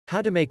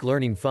How to make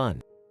learning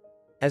fun.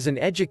 As an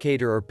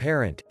educator or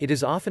parent, it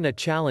is often a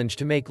challenge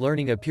to make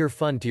learning appear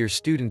fun to your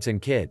students and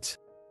kids.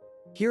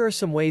 Here are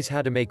some ways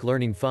how to make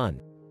learning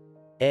fun.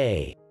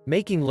 A.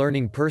 Making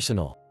learning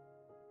personal.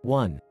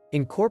 1.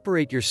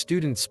 Incorporate your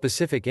students'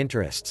 specific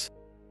interests.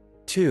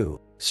 2.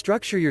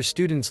 Structure your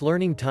students'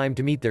 learning time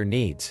to meet their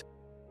needs.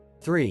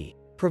 3.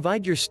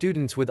 Provide your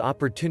students with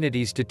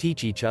opportunities to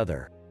teach each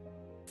other.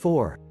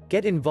 4.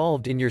 Get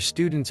involved in your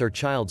students' or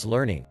child's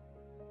learning.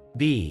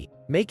 B.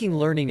 Making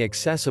learning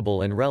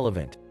accessible and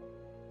relevant.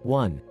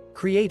 1.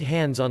 Create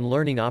hands-on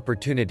learning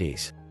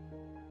opportunities.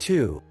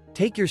 2.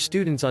 Take your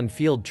students on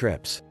field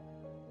trips.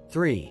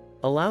 3.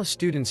 Allow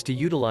students to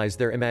utilize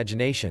their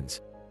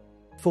imaginations.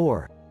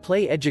 4.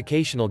 Play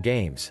educational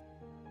games.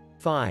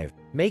 5.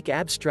 Make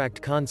abstract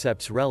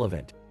concepts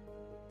relevant.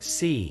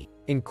 C.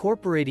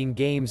 Incorporating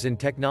games and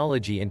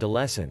technology into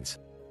lessons.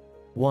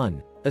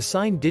 1.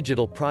 Assign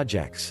digital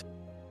projects.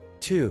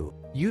 2.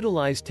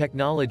 Utilize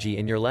technology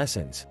in your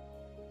lessons.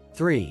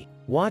 3.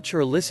 Watch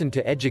or listen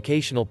to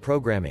educational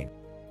programming.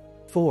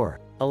 4.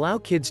 Allow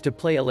kids to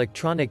play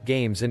electronic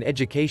games and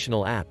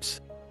educational apps.